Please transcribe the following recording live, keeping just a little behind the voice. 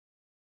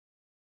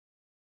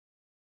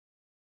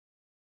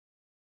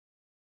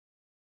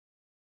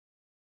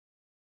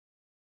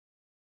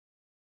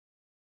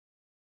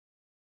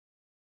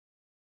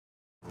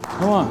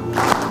Come on.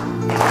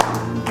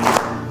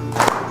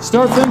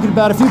 Start thinking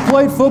about it. If you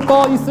played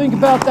football, you think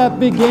about that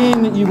big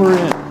game that you were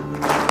in.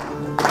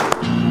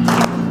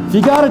 If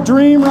you got a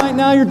dream right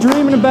now you're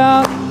dreaming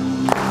about,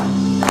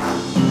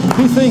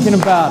 be thinking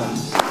about it.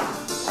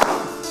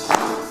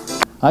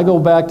 I go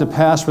back to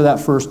pass for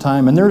that first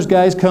time, and there's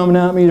guys coming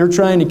at me, they're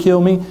trying to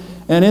kill me,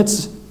 and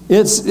it's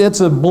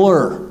a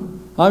blur.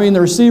 I mean,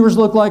 the receivers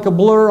look like a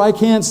blur. I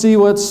can't see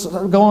what's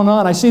going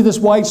on. I see this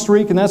white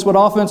streak, and that's what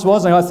offense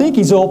was. I think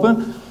he's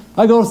open.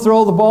 I go to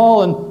throw the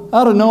ball, and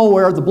out of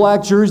nowhere, the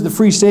black jersey, the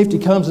free safety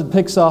comes and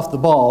picks off the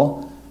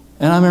ball.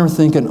 And I remember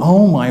thinking,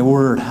 oh my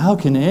word, how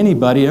can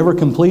anybody ever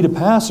complete a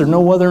pass or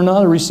know whether or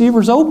not a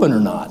receiver's open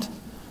or not?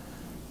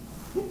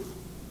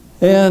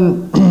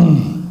 And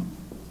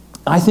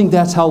I think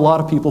that's how a lot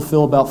of people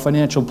feel about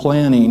financial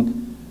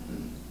planning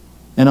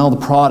and all the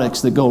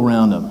products that go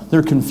around them.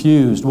 They're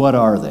confused. What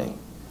are they?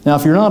 Now,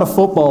 if you're not a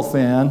football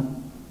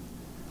fan,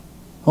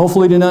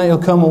 hopefully tonight you'll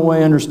come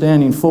away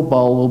understanding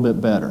football a little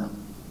bit better.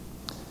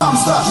 Y'all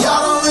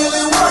don't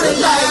really want it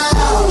like that.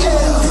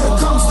 Here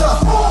comes the,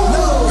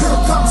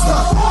 here comes the,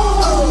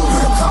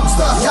 here comes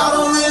the. Y'all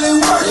don't really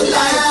want it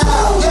like that.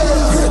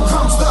 Here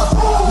comes the,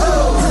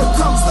 here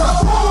comes the,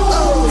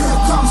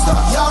 here comes the.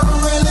 Y'all don't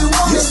really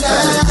want it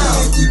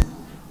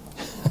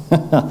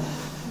like that.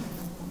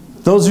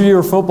 Those of you who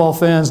are football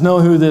fans know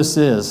who this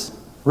is.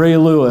 Ray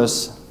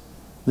Lewis,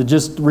 the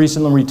just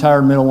recently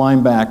retired middle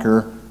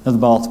linebacker of the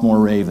Baltimore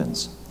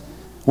Ravens.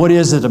 What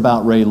is it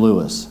about Ray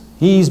Lewis?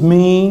 He's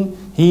mean.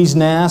 He's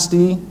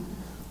nasty,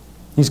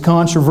 he's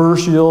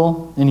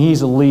controversial, and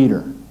he's a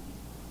leader.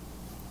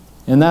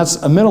 And that's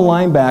a middle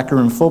linebacker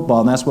in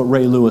football, and that's what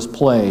Ray Lewis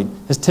played,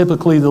 is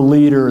typically the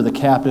leader or the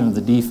captain of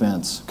the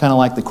defense, kind of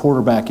like the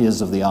quarterback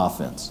is of the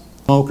offense.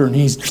 Smoker, and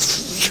he's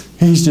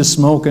just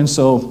smoking,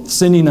 so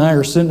Cindy and I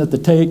are sitting at the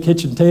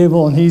kitchen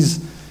table, and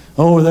he's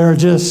over there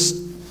just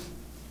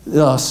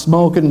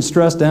smoking and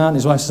stressed out, and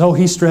his wife says, oh,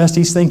 he's stressed,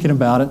 he's thinking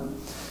about it.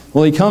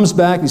 Well, he comes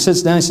back, he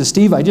sits down, he says,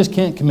 Steve, I just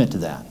can't commit to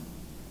that.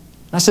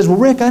 I said, well,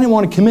 Rick, I didn't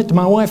want to commit to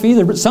my wife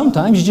either, but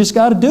sometimes you just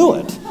got to do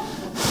it.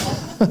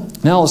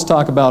 Now let's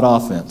talk about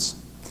offense.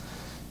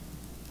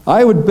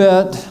 I would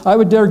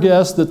dare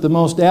guess that the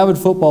most avid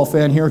football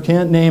fan here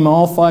can't name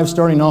all 5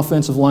 starting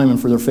offensive linemen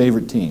for their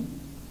favorite team.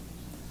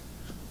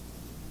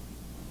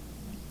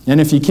 And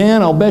if you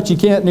can, I'll bet you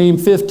can't name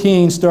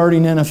 15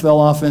 starting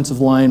NFL offensive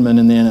linemen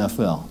in the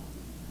NFL.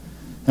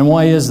 And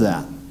why is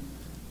that?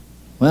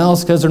 Well,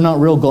 it's because they're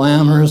not real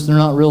glamorous, they're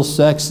not real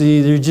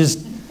sexy, they're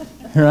just...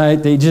 right?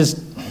 They just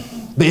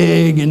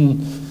big,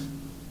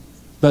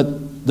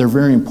 but they're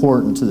very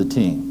important to the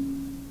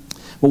team.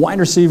 But wide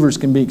receivers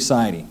can be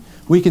exciting.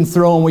 We can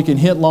throw and we can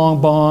hit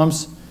long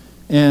bombs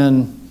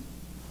and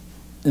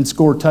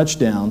score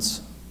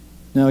touchdowns.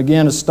 Now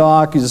again, a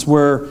stock is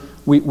where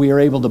we are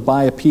able to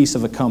buy a piece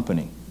of a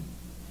company.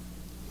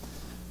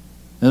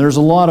 And there's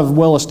a lot of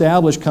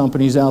well-established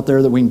companies out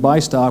there that we can buy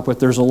stock,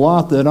 but there's a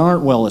lot that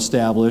aren't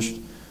well-established.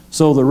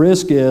 So the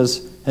risk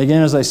is,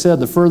 again, as I said,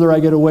 the further I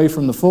get away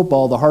from the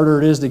football, the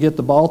harder it is to get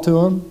the ball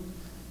to them,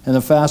 and the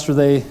faster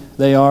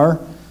they are.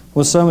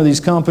 With some of these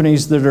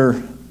companies that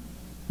are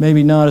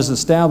maybe not as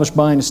established,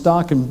 buying a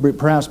stock can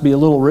perhaps be a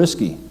little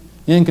risky.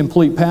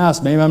 Incomplete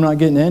pass, maybe I'm not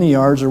getting any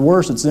yards, or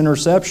worse, it's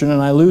interception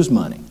and I lose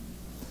money.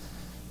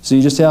 So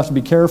you just have to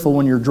be careful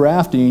when you're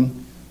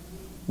drafting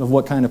of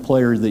what kind of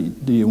player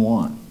do you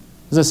want.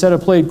 As I said, I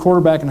played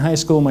quarterback in high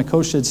school, and my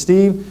coach said,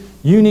 Steve,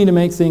 you need to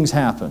make things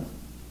happen,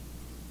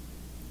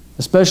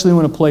 especially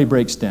when a play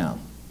breaks down.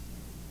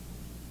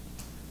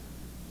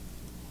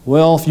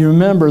 Well, if you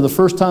remember, the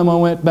first time I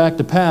went back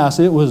to pass,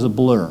 it was a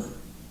blur.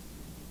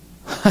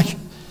 I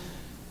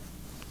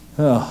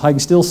can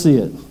still see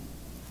it.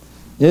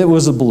 It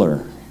was a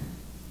blur.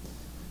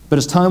 But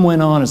as time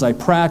went on, as I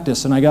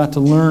practiced and I got to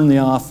learn the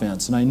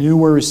offense, and I knew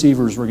where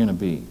receivers were going to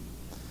be,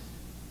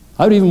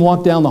 I would even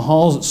walk down the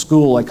halls at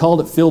school. I called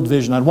it field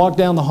vision. I'd walk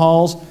down the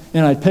halls,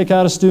 and I'd pick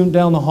out a student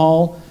down the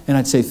hall, and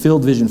I'd say,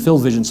 field vision,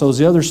 field vision. So as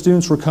the other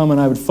students were coming,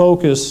 I would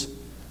focus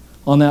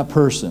on that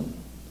person.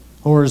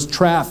 Or as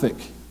traffic,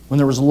 when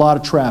there was a lot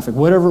of traffic,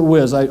 whatever it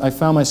was, I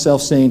found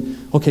myself saying,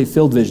 okay,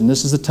 field vision,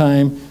 this is the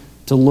time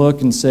to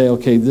look and say,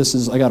 okay,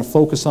 I got to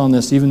focus on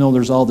this, even though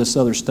there's all this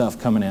other stuff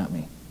coming at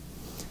me.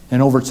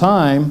 And over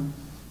time,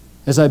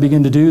 as I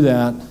began to do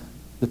that,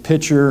 the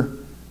picture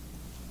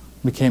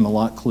became a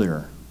lot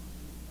clearer.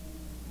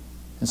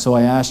 And so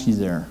I ask you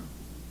there,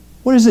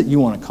 what is it you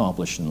want to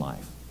accomplish in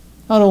life?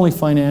 Not only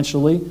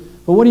financially,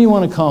 but what do you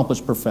want to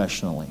accomplish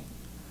professionally?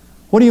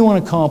 What do you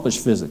want to accomplish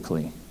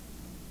physically,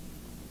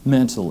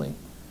 mentally?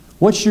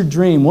 What's your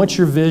dream? What's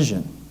your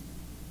vision?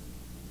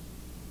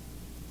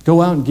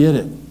 Go out and get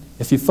it.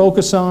 If you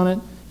focus on it,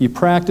 you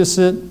practice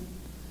it,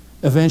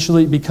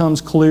 eventually it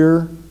becomes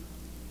clear,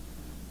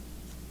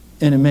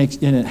 and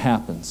it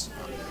happens.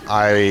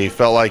 I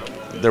felt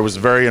like there was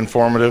very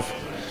informative,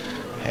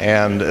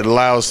 and it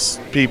allows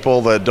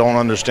people that don't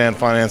understand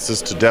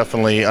finances to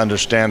definitely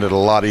understand it a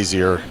lot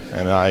easier,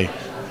 and I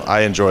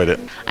enjoyed it.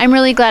 I'm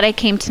really glad I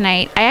came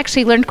tonight. I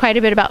actually learned quite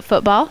a bit about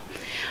football,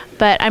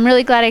 But I'm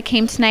really glad I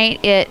came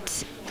tonight.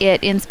 It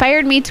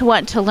inspired me to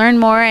want to learn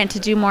more and to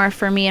do more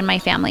for me and my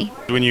family.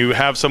 When you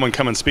have someone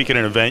come and speak at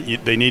an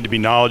event, they need to be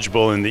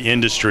knowledgeable in the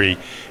industry,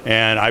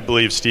 and I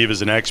believe Steve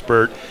is an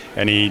expert,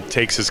 and he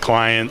takes his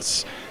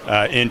clients'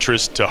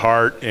 interest to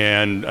heart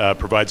and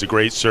provides a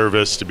great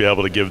service to be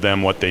able to give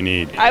them what they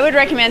need. I would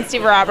recommend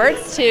Steve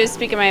Roberts to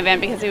speak at my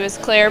event because he was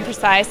clear,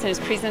 precise, and his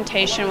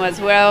presentation was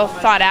well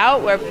thought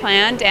out, well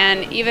planned,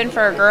 and even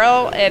for a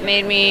girl, it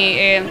made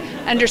me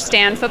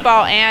understand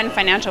football and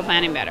financial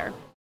planning better.